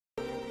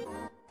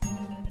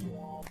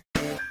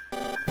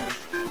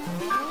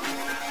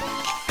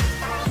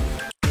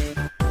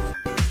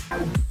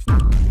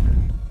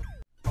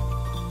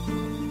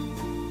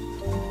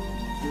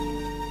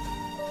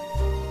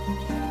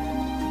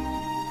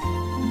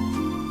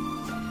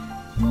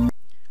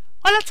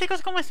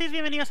chicos, ¿cómo estáis?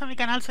 Bienvenidos a mi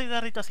canal, soy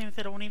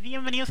eduarditosims01 y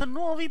bienvenidos a un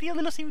nuevo vídeo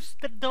de los Sims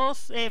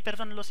 2,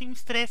 los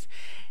Sims 3,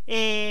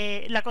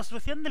 la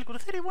construcción del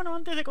crucero. Y bueno,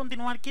 antes de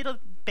continuar quiero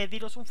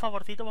pediros un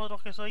favorcito,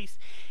 vosotros que sois,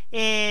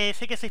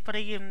 sé que estáis por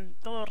ahí en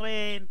todo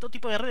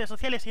tipo de redes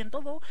sociales y en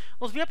todo,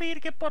 os voy a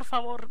pedir que por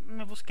favor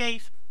me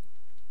busquéis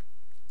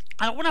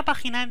alguna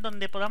página en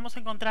donde podamos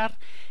encontrar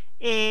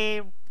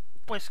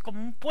pues como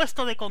un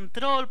puestos de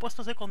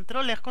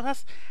controles,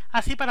 cosas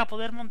así para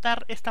poder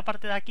montar esta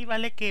parte de aquí,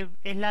 ¿vale? Que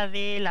es la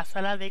de la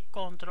sala de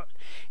control.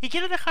 Y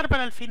quiero dejar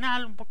para el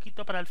final, un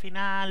poquito para el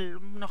final,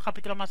 unos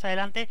capítulos más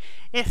adelante,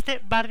 este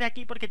bar de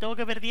aquí, porque tengo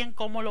que ver bien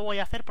cómo lo voy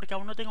a hacer, porque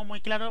aún no tengo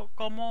muy claro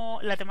cómo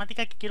la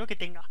temática que quiero que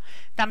tenga.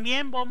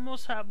 También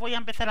voy a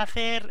empezar a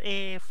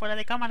hacer, fuera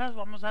de cámaras,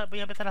 voy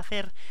a empezar a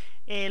hacer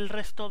el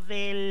resto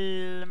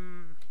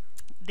del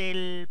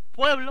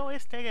pueblo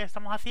este que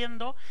estamos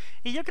haciendo,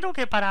 y yo creo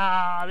que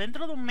para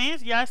dentro de un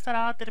mes ya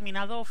estará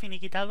terminado o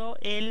finiquitado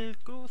el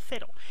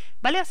crucero,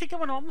 ¿vale? Así que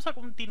bueno, vamos a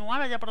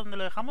continuar allá por donde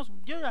lo dejamos.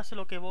 Yo ya sé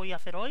lo que voy a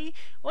hacer hoy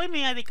me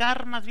voy a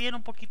dedicar más bien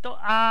un poquito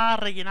a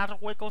rellenar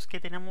huecos que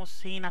tenemos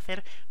sin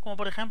hacer, como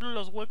por ejemplo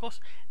los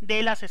huecos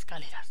de las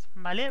escaleras,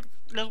 ¿vale?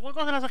 Los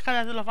huecos de las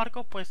escaleras de los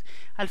barcos, pues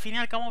al fin y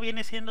al cabo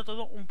viene siendo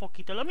todo un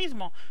poquito lo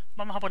mismo.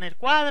 Vamos a poner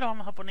cuadros,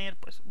 vamos a poner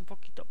pues un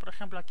poquito, por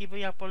ejemplo aquí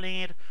voy a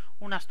poner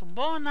unas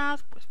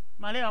tumbonas, pues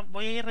vale,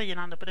 voy a ir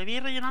rellenando, pero voy a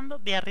ir rellenando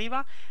de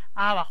arriba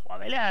a abajo,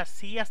 ¿vale?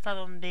 Así hasta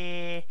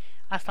donde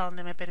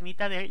me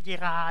permita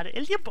llegar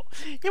el tiempo.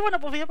 Y bueno,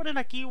 pues voy a poner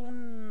aquí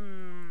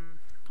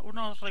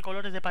unos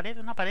recolores de pared,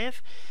 una pared.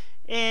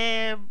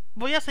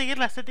 Voy a seguir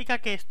la estética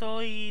que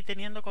estoy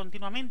teniendo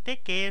continuamente,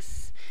 que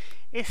es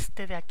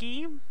este de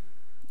aquí.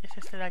 ¿Es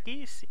este de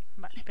aquí? Sí,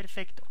 vale,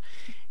 perfecto.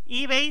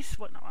 Y veis,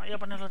 bueno, voy a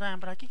ponerlo también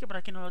por aquí, que por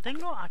aquí no lo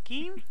tengo.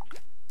 Aquí,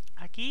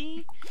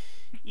 aquí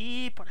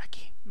y por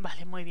aquí.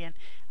 Vale, muy bien.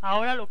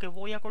 Ahora lo que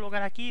voy a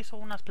colocar aquí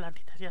son unas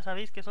plantitas. Ya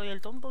sabéis que soy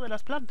el tonto de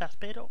las plantas,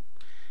 pero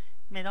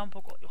me da un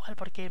poco igual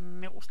porque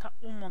me gusta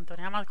un montón.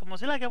 Y además, como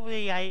sé la que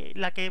voy a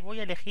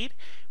elegir,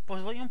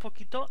 pues voy un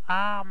poquito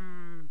a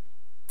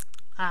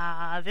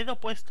dedo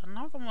puesto,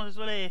 ¿no? Como se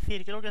suele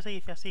decir, creo que se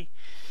dice así.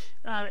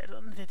 A ver,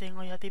 ¿dónde te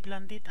tengo yo a ti,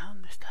 plantita?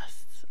 ¿Dónde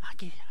estás?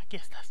 Aquí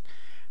estás.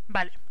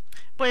 Vale.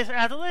 Pues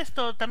a todo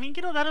esto, también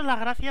quiero daros las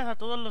gracias a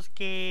todos los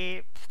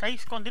que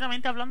estáis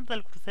continuamente hablando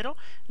del crucero.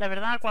 La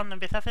verdad, cuando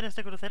empecé a hacer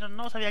este crucero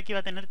no sabía que iba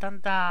a tener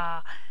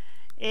tanta...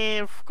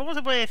 ¿cómo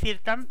se puede decir?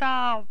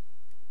 Tanta,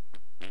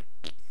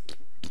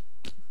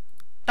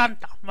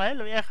 ¿vale?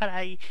 Lo voy a dejar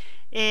ahí.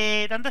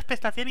 Tanta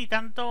expectación y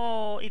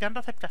tanta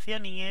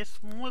aceptación, y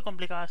es muy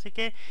complicado. Así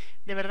que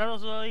de verdad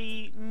os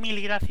doy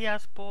mil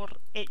gracias por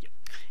ello.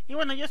 Y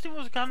bueno, yo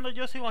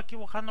sigo aquí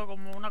buscando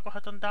como una cosa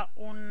tonta,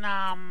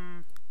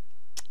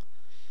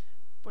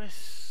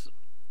 pues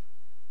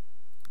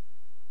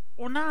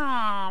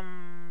una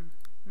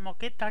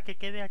moqueta que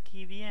quede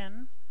aquí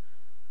bien,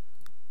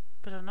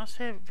 pero no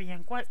sé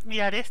bien cuál.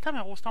 Mirad, esta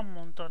me gusta un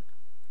montón,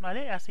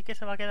 ¿vale? Así que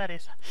se va a quedar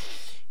esa.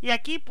 Y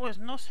aquí pues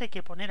no sé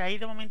qué poner, ahí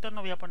de momento no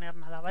voy a poner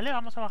nada, ¿vale?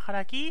 Vamos a bajar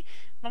aquí,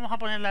 vamos a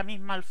poner la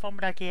misma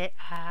alfombra que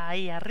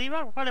ahí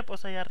arriba. ¿Cuál he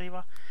puesto ahí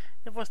arriba?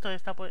 He puesto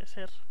esta, puede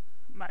ser.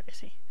 Vale,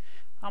 sí.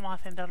 Vamos a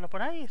centrarlo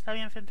por ahí, ¿está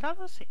bien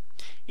centrado? Sí.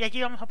 Y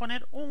aquí vamos a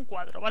poner un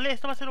cuadro, ¿vale?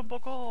 Esto va a ser un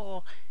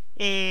poco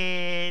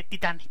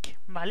Titanic,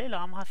 ¿vale? Lo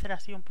vamos a hacer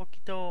así un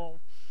poquito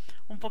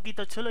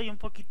chulo y un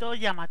poquito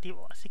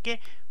llamativo. Así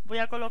que voy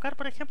a colocar,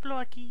 por ejemplo,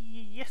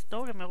 aquí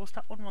esto, que me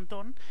gusta un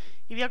montón.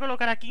 Y voy a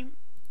colocar aquí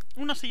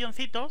unos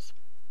silloncitos,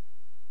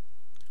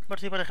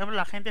 por si, por ejemplo,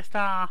 la gente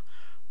está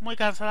muy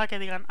cansada, que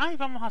digan, ay,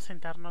 vamos a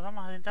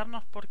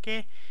sentarnos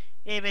porque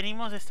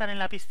venimos de estar en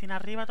la piscina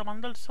arriba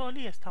tomando el sol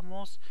y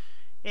estamos...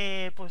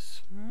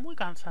 pues muy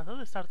cansado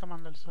de estar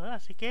tomando el sol,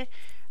 así que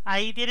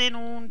ahí tienen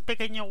un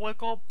pequeño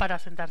hueco para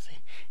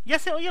sentarse. Ya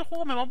sé, hoy el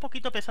juego me va un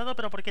poquito pesado,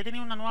 pero porque he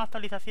tenido una nueva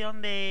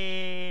actualización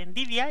de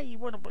Nvidia y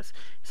bueno, pues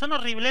son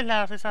horribles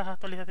esas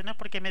actualizaciones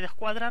porque me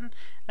descuadran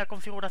la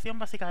configuración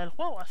básica del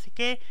juego, así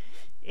que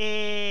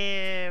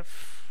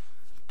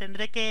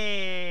tendré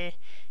que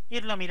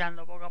irlo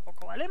mirando poco a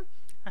poco, ¿vale?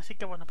 Así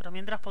que bueno, pero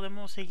mientras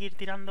podemos seguir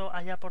tirando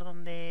allá por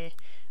donde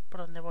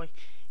voy.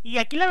 Y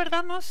aquí la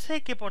verdad no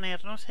sé qué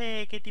poner, no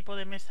sé qué tipo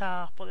de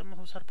mesas podemos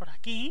usar por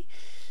aquí.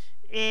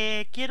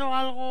 Quiero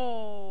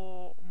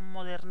algo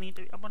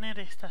modernito, voy a poner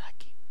esta de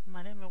aquí,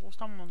 ¿vale? Me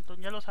gusta un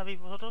montón, ya lo sabéis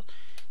vosotros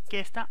que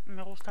esta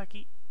me gusta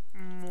aquí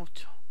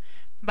mucho.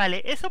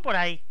 Vale, eso por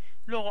ahí.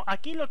 Luego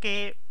aquí lo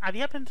que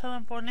había pensado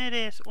en poner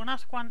es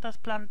unas cuantas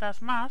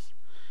plantas más.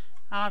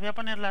 Voy a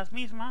poner las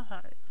mismas,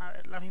 a ver,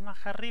 las mismas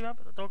que arriba,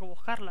 pero tengo que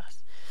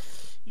buscarlas.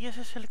 Y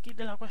ese es el kit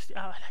de la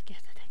cuestión. Vale, aquí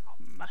tengo,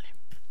 vale.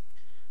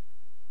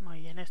 Muy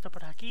bien, esto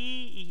por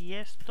aquí y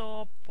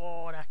esto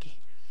por aquí.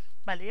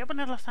 Vale, voy a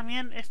ponerlas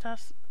también,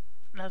 estas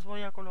las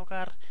voy a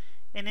colocar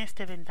en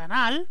este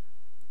ventanal.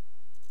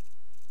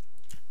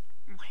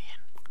 Muy bien.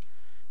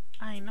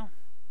 Ay, no.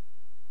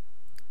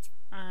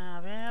 A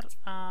ver,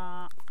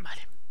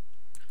 vale.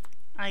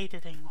 Ahí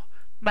te tengo.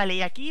 Vale,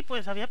 y aquí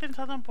pues había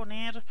pensado en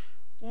poner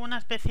una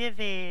especie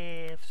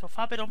de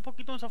sofá, pero un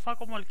poquito un sofá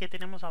como el que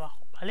tenemos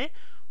abajo, ¿vale?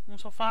 Un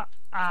sofá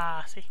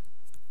así,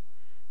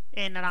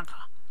 en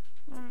naranja.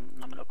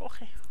 No me lo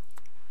coge.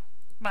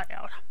 Vale,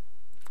 ahora.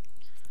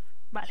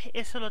 Vale,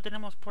 eso lo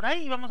tenemos por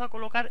ahí. Y vamos a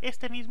colocar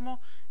este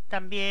mismo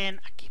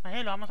también aquí,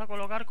 ¿vale? Lo vamos a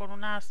colocar con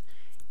unas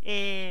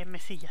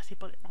mesillas, si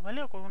podemos,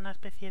 ¿vale? O con una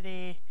especie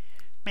de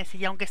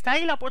mesilla. Aunque está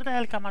ahí la puerta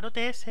del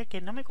camarote ese,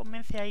 que no me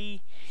convence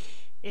ahí.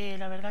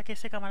 La verdad que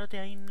ese camarote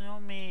ahí no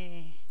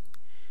me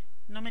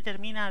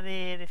termina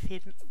de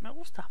decir, me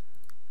gusta.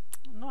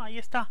 No, ahí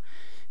está.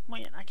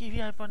 Muy bien, aquí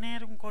voy a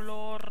poner un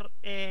color...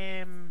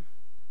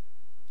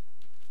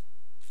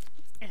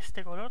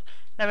 este color.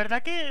 La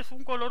verdad que es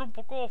un color un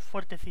poco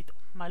fuertecito,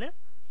 ¿vale?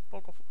 Un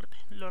poco fuerte,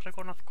 lo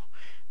reconozco.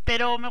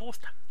 Pero me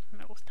gusta,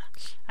 me gusta.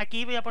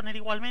 Aquí voy a poner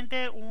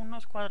igualmente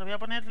unos cuadros.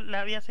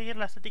 Voy a seguir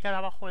la estética de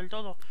abajo del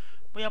todo.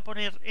 Voy a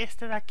poner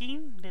este de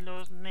aquí, de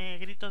los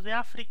negritos de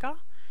África.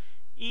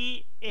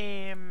 Y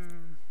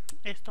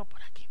esto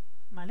por aquí,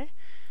 ¿vale?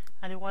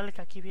 Al igual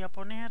que aquí voy a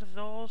poner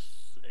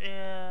dos...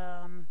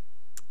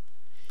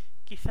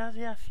 quizás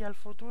de hacia el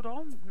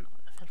futuro. No,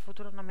 hacia el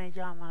futuro no me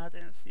llama la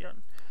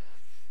atención.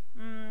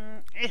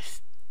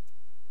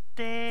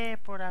 Este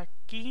por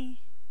aquí.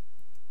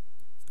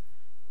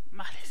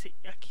 Vale, sí,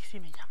 aquí sí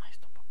me llama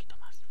esto un poquito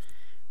más.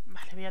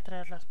 Vale, voy a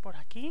traerlas por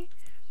aquí.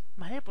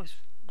 Vale,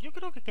 pues yo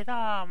creo que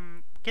queda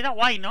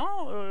guay,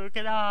 ¿no?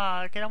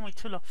 Queda muy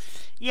chulo.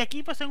 Y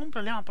aquí pues tengo un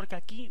problema, porque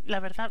aquí la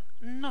verdad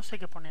no sé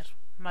qué poner,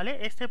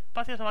 ¿vale? Este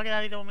espacio se va a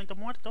quedar ahí de momento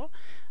muerto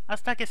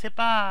hasta que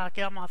sepa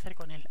qué vamos a hacer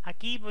con él.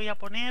 Aquí voy a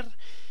poner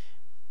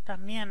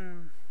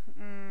también...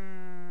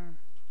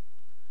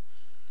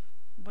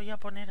 voy a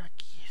poner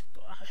aquí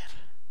esto, a ver.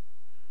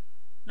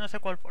 No sé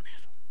cuál poner.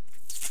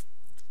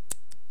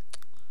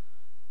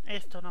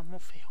 Esto no es muy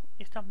feo,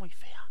 esta es muy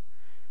fea.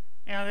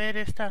 A ver,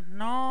 esta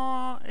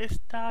no,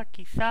 esta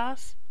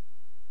quizás...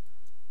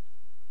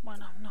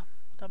 Bueno, no,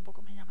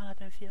 tampoco me llama la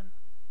atención.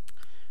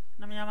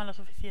 No me llama lo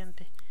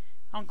suficiente.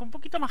 Aunque un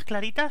poquito más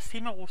clarita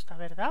sí me gusta,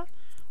 ¿verdad?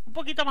 Un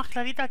poquito más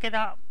clarita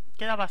queda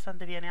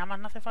bastante bien. Además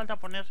no hace falta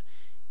poner...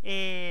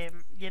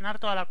 llenar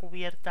toda la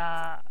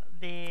cubierta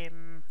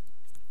de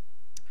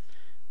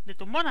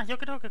tumbonas. Yo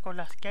creo que con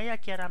las que hay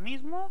aquí ahora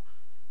mismo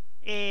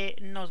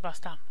nos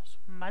bastamos,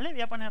 ¿vale?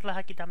 Voy a ponerlas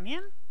aquí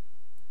también,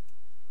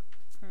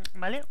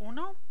 ¿vale?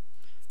 1,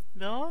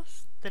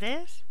 2,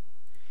 3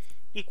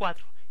 y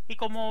 4. Y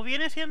como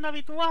viene siendo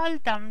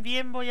habitual,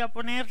 también voy a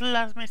poner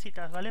las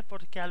mesitas, ¿vale?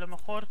 Porque a lo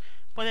mejor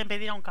pueden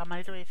pedir a un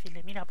camarero y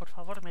decirle, mira, por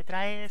favor, me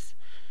traes,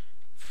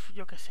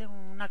 yo que sé,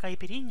 una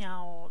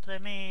caipiriña, o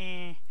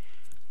tráeme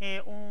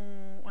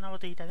una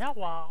botellita de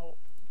agua, o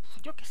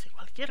yo que sé,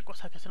 cualquier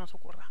cosa que se nos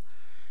ocurra,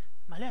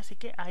 ¿vale? Así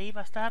que ahí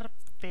va a estar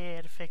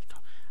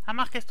perfecto.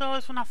 Además que esto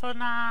es una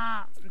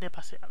zona de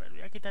paseo. A ver,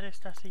 voy a quitar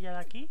esta silla de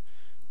aquí,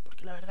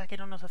 porque la verdad que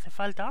no nos hace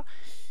falta.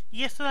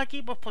 Y esto de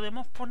aquí, pues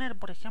podemos poner,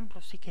 por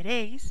ejemplo, si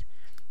queréis,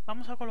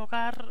 vamos a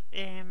colocar...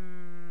 a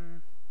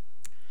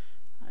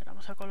ver,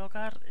 vamos a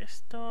colocar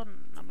esto,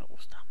 no me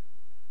gusta.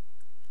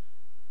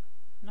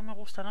 No me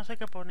gusta, no sé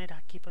qué poner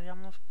aquí.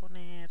 Podríamos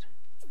poner...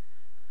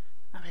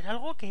 A ver,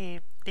 algo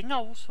que tenga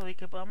uso y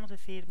que podamos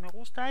decir, me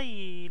gusta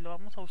y lo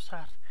vamos a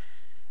usar.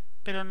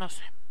 Pero no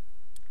sé.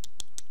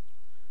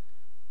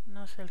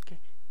 No sé el que...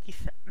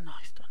 Quizá... No,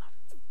 esto no.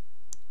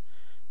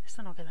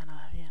 Esto no queda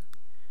nada bien.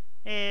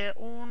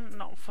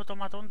 No, un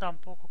fotomatón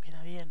tampoco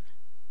queda bien.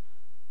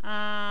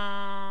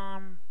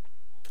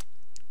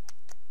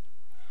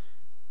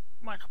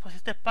 Bueno, pues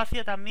este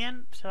espacio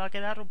también se va a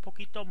quedar un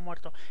poquito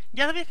muerto.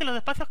 Ya sabéis que los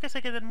espacios que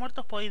se queden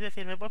muertos podéis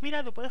decirme, pues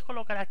mira, lo puedes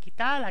colocar aquí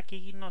tal,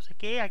 aquí no sé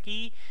qué,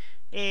 aquí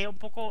un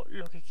poco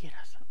lo que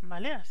quieras,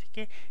 ¿vale? Así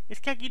que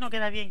es que aquí no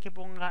queda bien que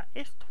ponga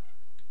esto.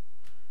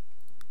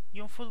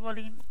 Y un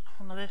futbolín,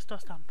 uno de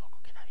estos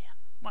tampoco queda bien.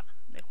 Bueno,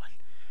 da igual,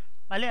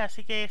 ¿vale?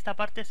 Así que esta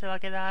parte se va a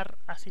quedar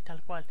así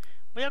tal cual.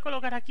 Voy a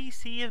colocar aquí,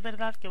 sí es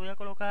verdad que voy a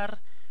colocar...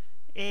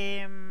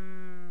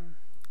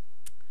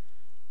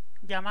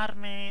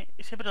 llamarme,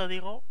 siempre lo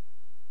digo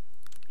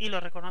y lo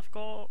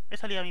reconozco, he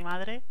salido a mi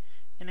madre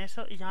en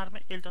eso, y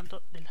llamarme el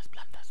tonto de las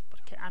plantas,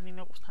 porque a mí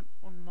me gustan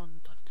un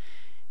montón.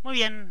 Muy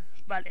bien,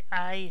 vale,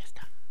 ahí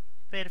está,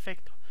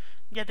 perfecto.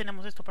 Ya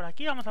tenemos esto por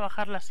aquí, vamos a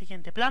bajar la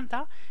siguiente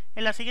planta.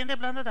 En la siguiente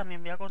planta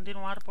también voy a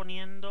continuar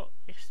poniendo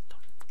esto,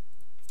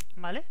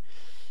 ¿vale?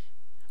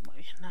 Muy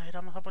bien, a ver,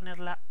 vamos a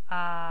ponerla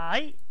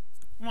ahí,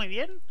 muy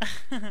bien.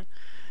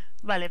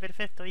 Vale,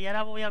 perfecto, y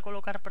ahora voy a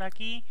colocar por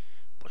aquí...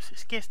 Pues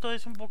es que esto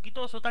es un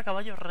poquito sota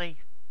caballo rey,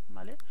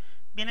 ¿vale?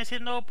 Viene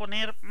siendo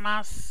poner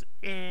más...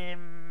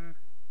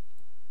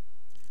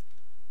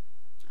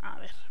 a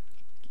ver,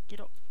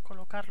 quiero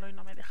colocarlo y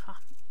no me deja.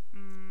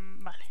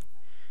 Vale,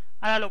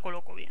 ahora lo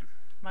coloco bien,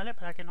 ¿vale?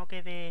 Para que no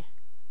quede...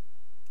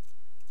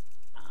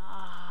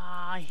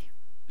 ¡Ay!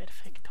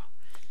 Perfecto.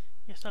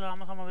 Y esto lo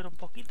vamos a mover un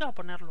poquito, a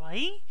ponerlo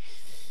ahí.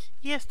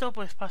 Y esto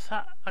pues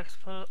pasa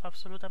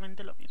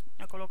absolutamente lo mismo.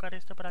 Voy a colocar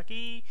esto por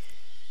aquí...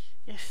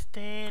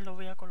 Este lo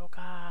voy a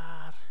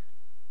colocar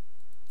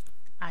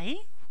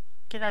ahí.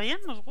 ¿Queda bien?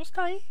 ¿Nos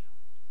gusta ahí?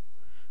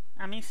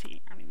 A mí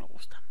sí, a mí me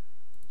gusta.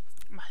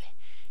 Vale.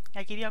 Y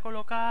aquí voy a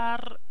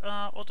colocar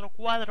otro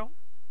cuadro.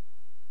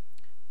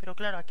 Pero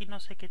claro, aquí no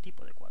sé qué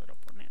tipo de cuadro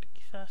poner.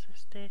 Quizás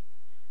este...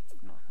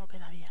 No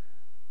queda bien.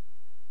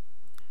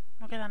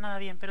 No queda nada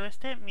bien. Pero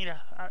este,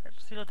 mira, a ver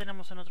si lo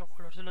tenemos en otro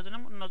color. Si lo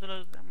tenemos, no te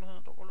lo tenemos en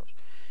otro color.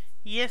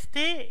 Y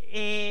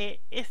este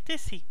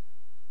sí.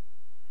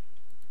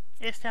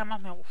 Este además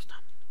me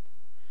gusta.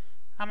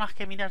 Además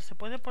que mirar, se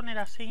puede poner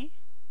así.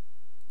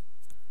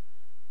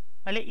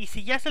 ¿Vale? Y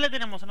si ya se le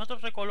tenemos en otro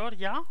recolor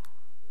ya...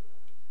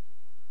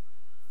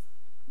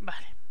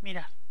 Vale,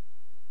 mirad.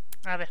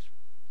 A ver.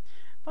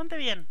 Ponte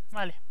bien,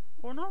 vale.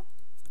 1,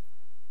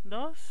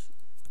 2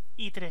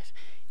 y 3.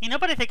 Y no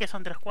parece que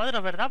son 3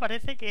 cuadros, ¿verdad?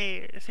 Parece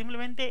que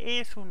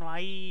simplemente es uno.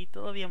 Ahí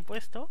todo bien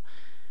puesto.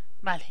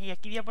 Vale, y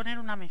aquí voy a poner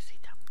una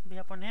mesita. Voy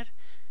a poner...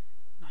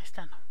 No,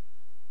 esta no.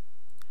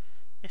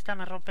 Esta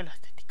me rompe la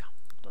estética.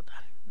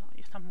 Total. No,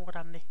 y esta es muy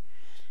grande.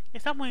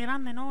 Esta es muy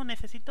grande, ¿no?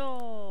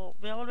 Necesito...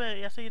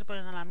 Voy a seguir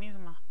poniendo la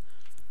misma.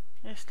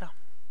 Esta.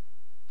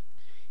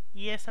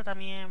 Y esta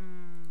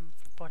también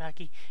por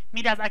aquí.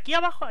 Mirad, aquí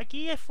abajo,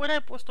 aquí fuera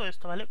he puesto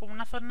esto, ¿vale? Como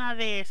una zona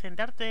de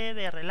sentarte,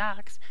 de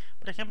relax.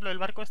 Por ejemplo, el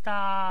barco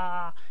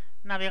está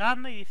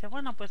navegando y dice,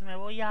 bueno, pues me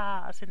voy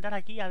a sentar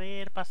aquí a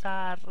ver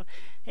pasar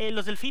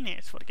los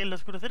delfines. Porque en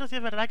los cruceros sí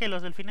es verdad que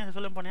los delfines se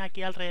suelen poner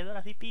aquí alrededor,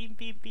 así, pin,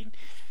 pin, pin.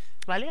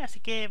 ¿Vale? Así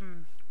que,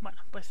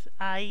 bueno, pues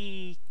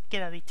ahí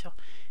queda dicho.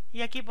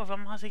 Y aquí pues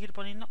vamos a seguir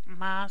poniendo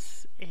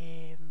más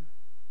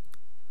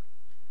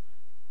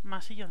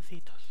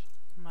silloncitos,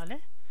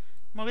 ¿vale?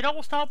 Me hubiera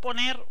gustado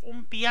poner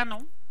un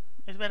piano.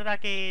 Es verdad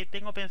que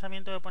tengo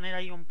pensamiento de poner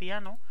ahí un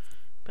piano,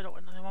 pero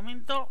bueno, de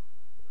momento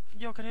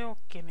yo creo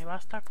que me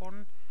basta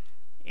con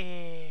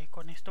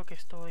esto que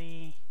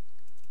estoy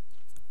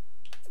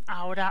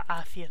ahora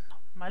haciendo,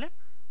 ¿vale?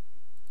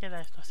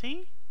 Queda esto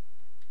así.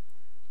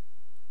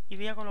 Y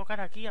voy a colocar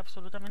aquí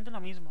absolutamente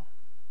lo mismo,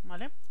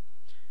 ¿vale?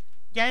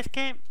 Ya es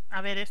que, a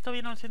ver, esto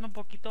viene siendo un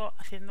poquito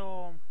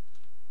haciendo...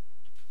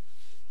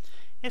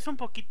 Es un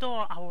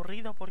poquito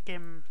aburrido porque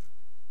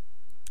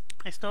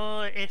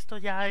esto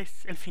ya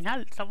es el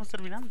final. Estamos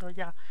terminando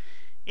ya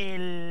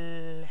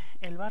el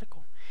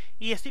barco.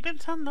 Y estoy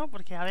pensando,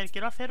 porque, a ver,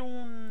 quiero hacer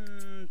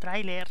un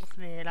tráiler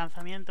de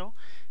lanzamiento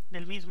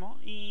del mismo.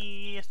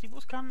 Y estoy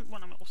buscando,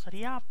 bueno, me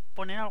gustaría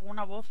poner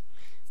alguna voz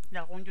de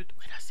algún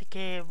youtuber. Así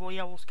que voy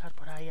a buscar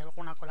por ahí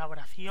alguna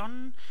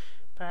colaboración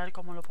para ver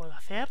cómo lo puedo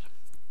hacer.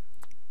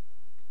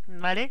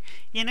 ¿Vale?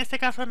 Y en este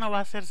caso no va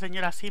a ser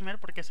señora Simmer,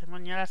 porque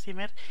señora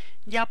Simmer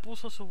ya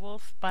puso su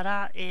voz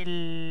para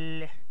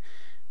el...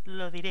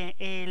 Lo diré,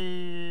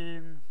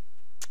 el...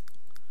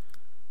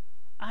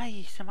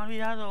 Ay, se me ha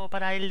olvidado,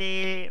 para el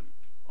de...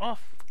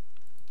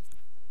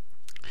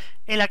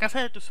 En la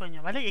casa de tu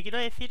sueño, ¿vale? Que quiero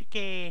decir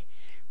que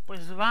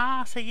pues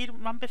va a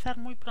empezar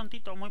muy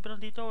prontito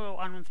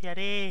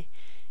anunciaré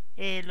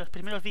los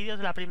primeros vídeos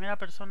de la primera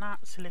persona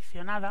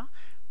seleccionada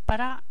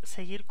para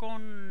seguir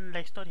con la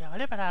historia,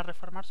 ¿vale? Para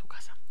reformar su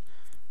casa.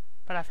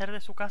 Para hacer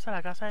de su casa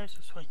la casa de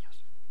sus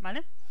sueños,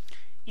 ¿vale?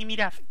 Y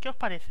mirad, ¿qué os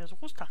parece? ¿Os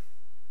gusta?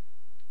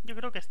 Yo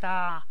creo que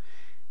está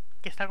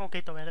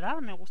coqueto, ¿verdad?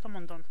 Me gusta un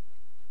montón.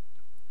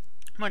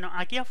 Bueno,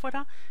 aquí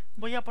afuera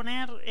voy a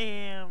poner...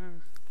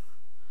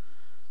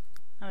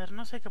 a ver,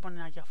 no sé qué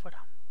poner aquí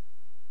afuera.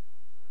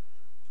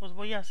 Os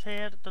voy a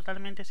ser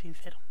totalmente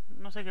sincero.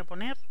 No sé qué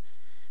poner,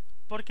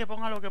 porque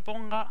ponga lo que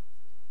ponga...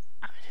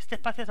 A ver, este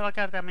espacio se va a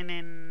quedar también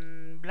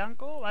en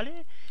blanco,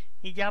 ¿vale?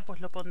 Y ya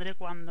pues lo pondré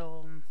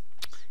cuando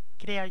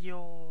crea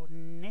yo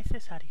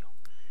necesario,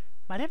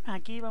 ¿vale?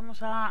 Aquí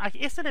vamos a...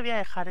 Este le voy a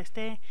dejar,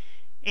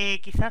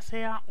 quizás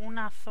sea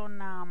una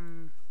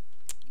zona...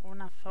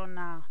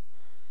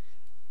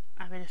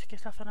 A ver, es que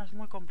esta zona es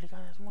muy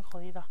complicada, es muy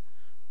jodida.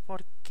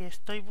 Porque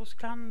estoy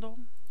buscando...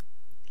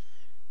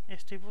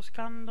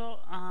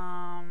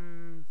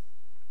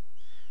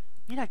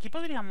 Mira, aquí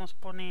podríamos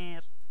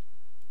poner...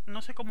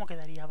 No sé cómo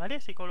quedaría,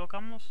 ¿vale? Si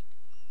colocamos...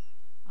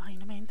 Ay,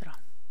 no me entra.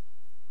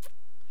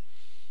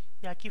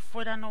 Y aquí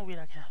fuera no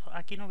hubiera quedado.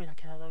 Aquí no hubiera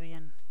quedado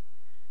bien.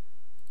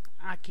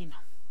 Aquí no.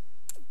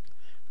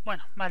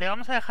 Bueno, vale,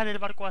 vamos a dejar el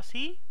barco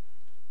así.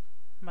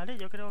 Vale,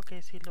 yo creo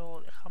que si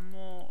lo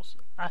dejamos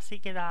así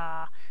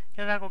queda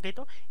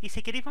coqueto. Y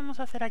si queréis vamos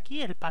a hacer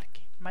aquí el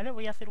parque, ¿vale?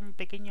 Voy a hacer un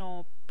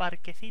pequeño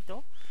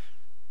parquecito.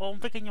 O un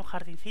pequeño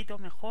jardincito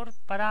mejor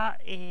para...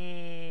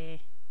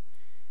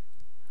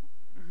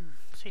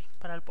 Sí,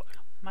 para el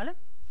pueblo, ¿vale?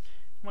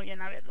 Muy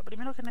bien, a ver, lo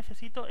primero que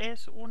necesito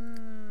es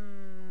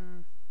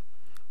una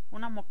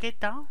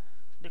moqueta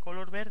de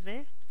color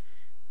verde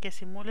que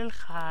simule el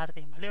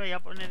jardín, ¿vale? Voy a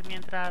poner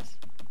mientras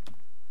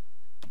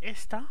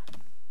esta,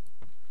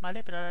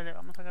 ¿vale? Pero ahora le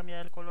vamos a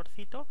cambiar el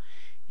colorcito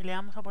y le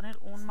vamos a poner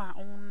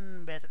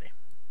un verde,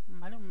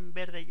 ¿vale? Un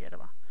verde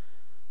hierba.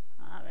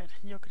 A ver,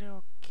 yo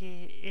creo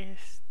que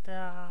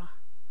está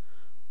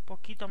un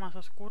poquito más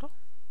oscuro.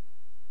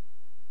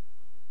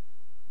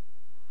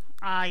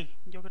 Ahí,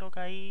 yo creo que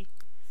ahí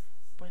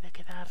puede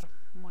quedar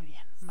muy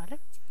bien, ¿vale?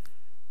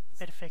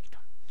 Perfecto.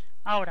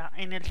 Ahora,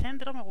 en el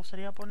centro me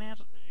gustaría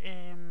poner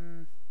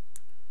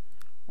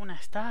una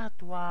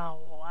estatua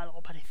o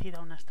algo parecido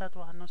a una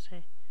estatua, no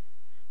sé.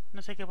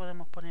 No sé qué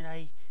podemos poner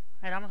ahí.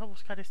 A ver, vamos a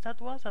buscar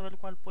estatuas, a ver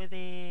cuál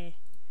puede...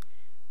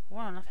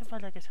 Bueno, no hace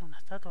falta que sea una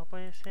estatua,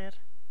 puede ser...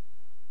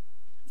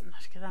 No,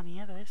 es que da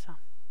miedo esa.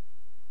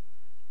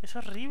 Es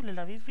horrible,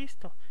 ¿la habéis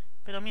visto?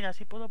 Pero mira,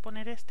 si puedo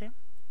poner este.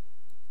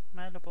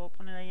 Vale, lo puedo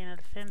poner ahí en el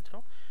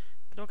centro.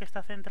 Creo que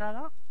está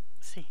centrada.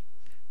 Sí.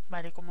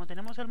 Vale, como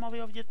tenemos el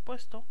Move Object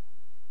puesto,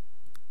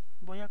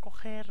 voy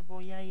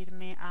a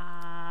irme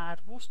a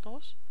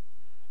arbustos.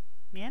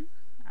 Bien.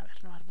 A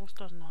ver, no,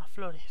 arbustos no, a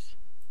flores.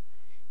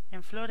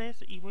 En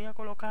flores, y voy a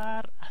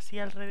colocar así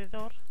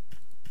alrededor.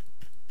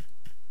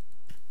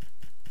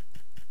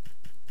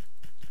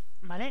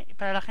 ¿Vale?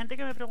 Para la gente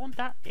que me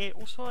pregunta,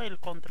 uso el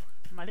control,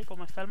 ¿vale?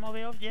 Como está el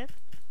Move Object,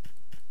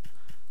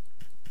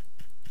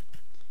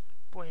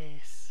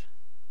 pues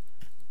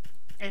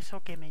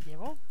eso que me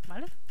llevó,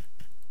 ¿vale?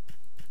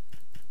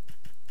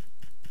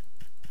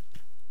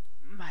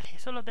 Vale,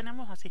 eso lo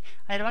tenemos así.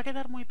 A ver, va a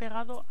quedar muy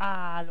pegado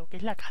a lo que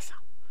es la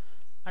casa,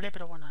 ¿vale?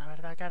 Pero bueno, la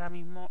verdad que ahora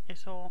mismo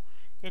eso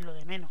es lo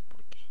de menos,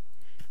 porque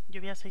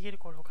yo voy a seguir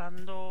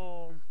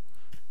colocando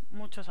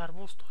muchos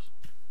arbustos,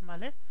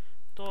 ¿vale?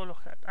 Todos los,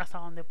 hasta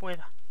donde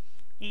pueda.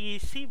 Y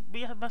sí,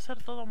 va a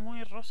ser todo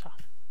muy rosa,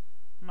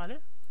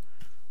 ¿vale?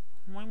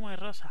 Muy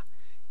rosa.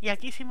 Y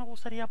aquí sí me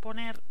gustaría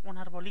poner un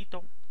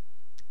arbolito.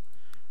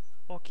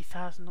 O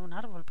quizás no un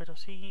árbol, pero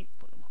sí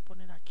podemos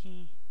poner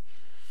aquí...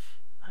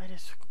 A ver,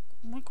 es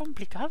muy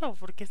complicado.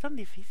 ¿Por qué es tan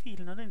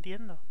difícil? No lo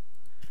entiendo.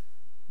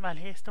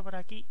 Vale, esto por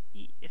aquí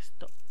y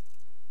esto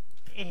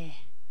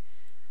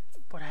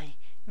por ahí.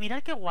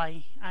 Mirad qué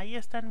guay. Ahí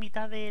está en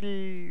mitad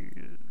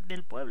del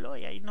pueblo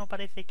y ahí no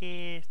parece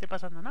que esté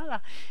pasando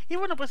nada. Y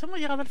bueno, pues hemos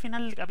llegado al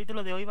final del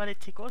capítulo de hoy, ¿vale,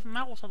 chicos? Me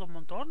ha gustado un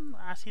montón.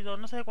 Ha sido,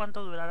 no sé de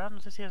cuánto durará, no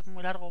sé si es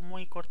muy largo o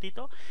muy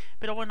cortito.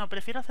 Pero bueno,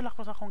 prefiero hacer las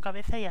cosas con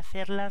cabeza y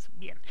hacerlas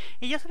bien.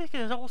 Y ya sabéis que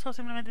si os ha gustado,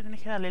 simplemente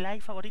tenéis que darle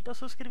like, favorito,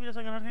 suscribiros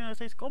al canal si no lo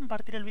estáis,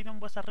 compartir el vídeo en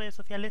vuestras redes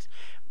sociales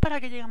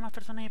para que lleguen más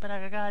personas y para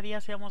que cada día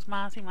seamos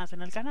más y más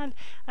en el canal.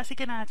 Así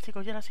que nada,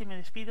 chicos, yo ahora sí me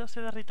despido.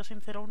 Soy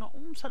eduarditosims01.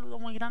 Un saludo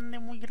muy grande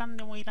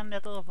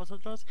a todos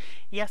vosotros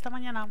y hasta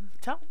mañana.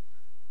 Chao.